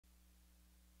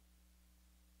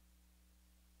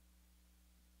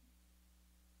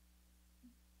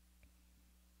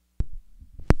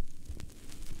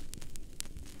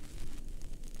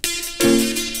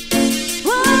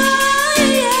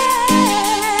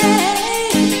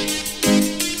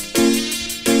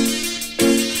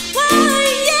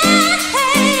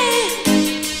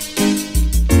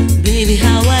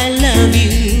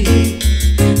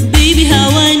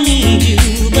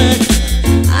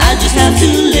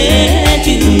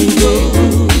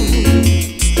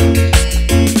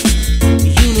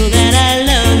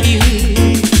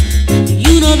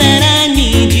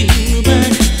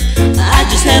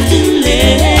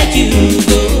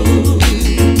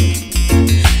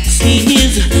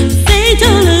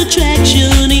fatal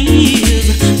attraction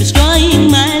is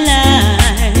destroying my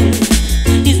life.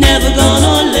 He's never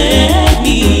gonna let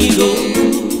me go.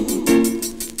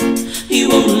 He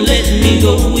won't let me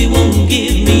go. He won't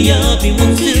give me up. He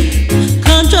won't still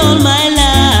control my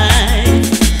life.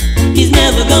 He's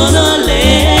never gonna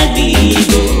let me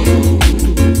go.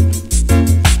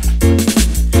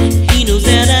 He knows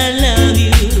that I love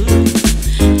you.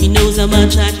 He knows how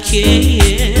much I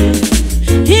care.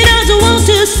 He doesn't want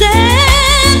to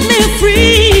set me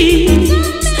free.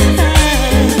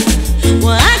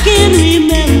 Well, I can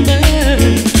remember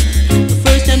the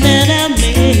first time that I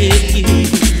met you,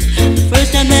 the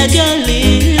first time that your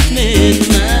lips met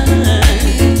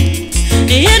mine.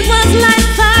 It was like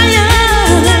fire,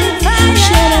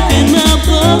 shut up in my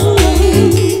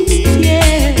bones.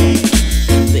 Yeah,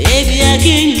 baby, I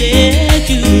can't let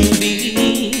you be.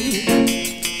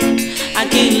 I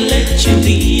can't let you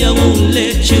be. I won't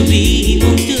let you be. He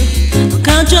wants to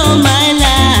control my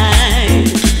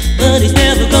life, but he's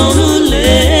never gonna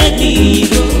let me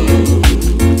go.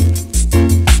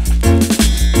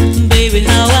 Baby,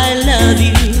 how I love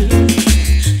you.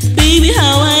 Baby,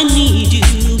 how I need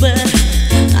you. But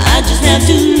I just have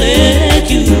to let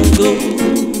you go.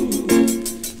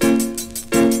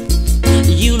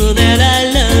 You know that I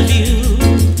love you.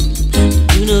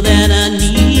 You know that I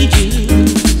need you.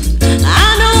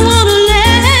 I don't wanna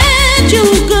let you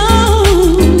go.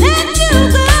 Let you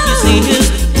go. You see, his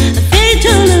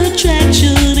fatal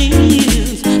attraction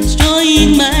is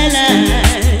destroying my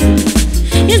life.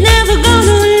 He's never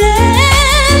gonna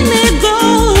let me go.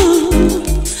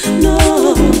 No.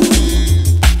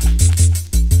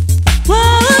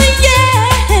 Oh yeah.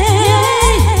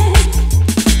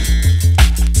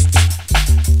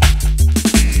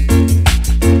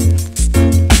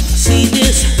 See,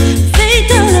 this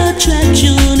fatal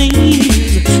attraction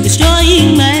is destroying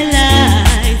my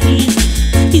life.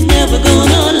 He's never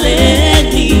gonna let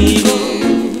me go.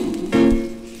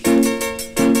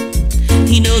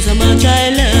 He knows how much I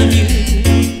love you.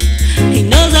 He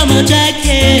knows how much I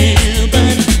care,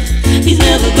 but he's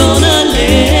never gonna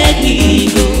let me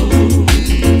go.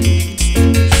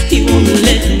 He won't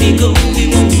let me go. He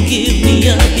won't give me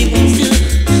up. He wants to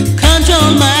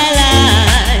control my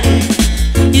life.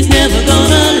 He's never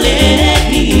gonna let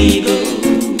me go.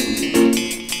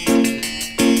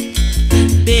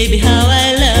 Baby, how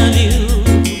I love you.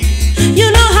 You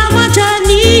know how much I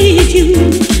need you,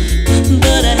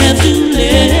 but I have to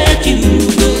let you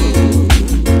go.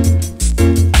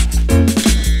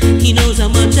 He knows how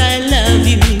much I love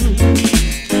you.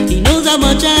 He knows how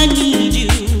much I need you.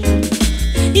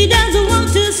 He doesn't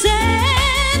want to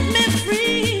set me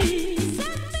free.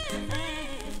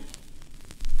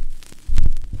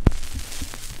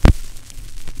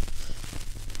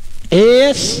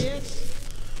 Yes,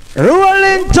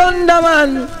 rolling thunder,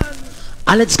 man,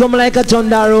 and it's come like a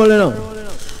thunder rolling up.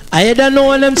 I don't know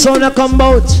when them sound come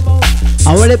out.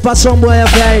 I will pass some boy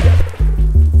afraid.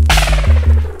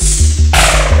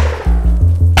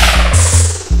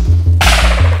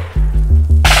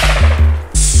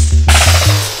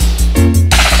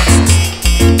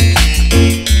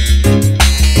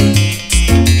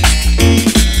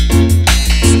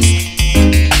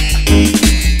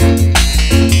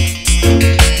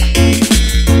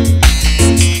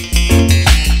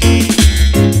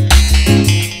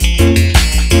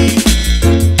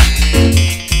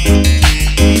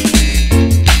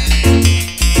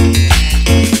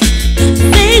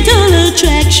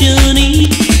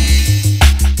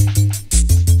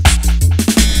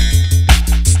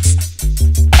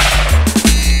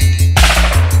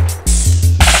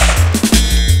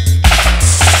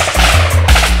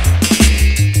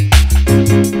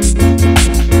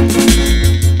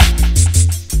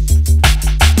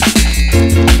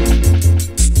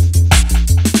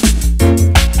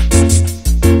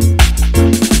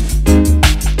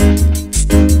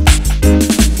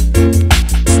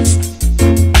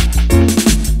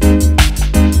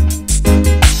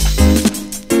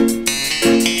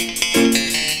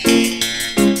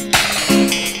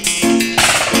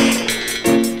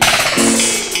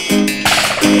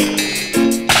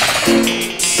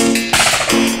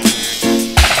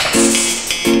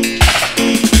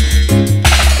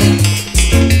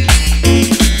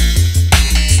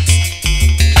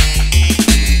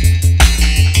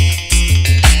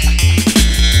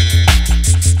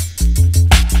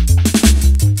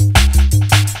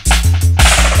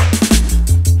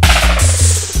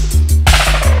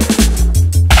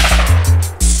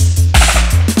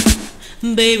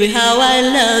 Baby, how I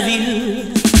love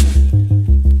you.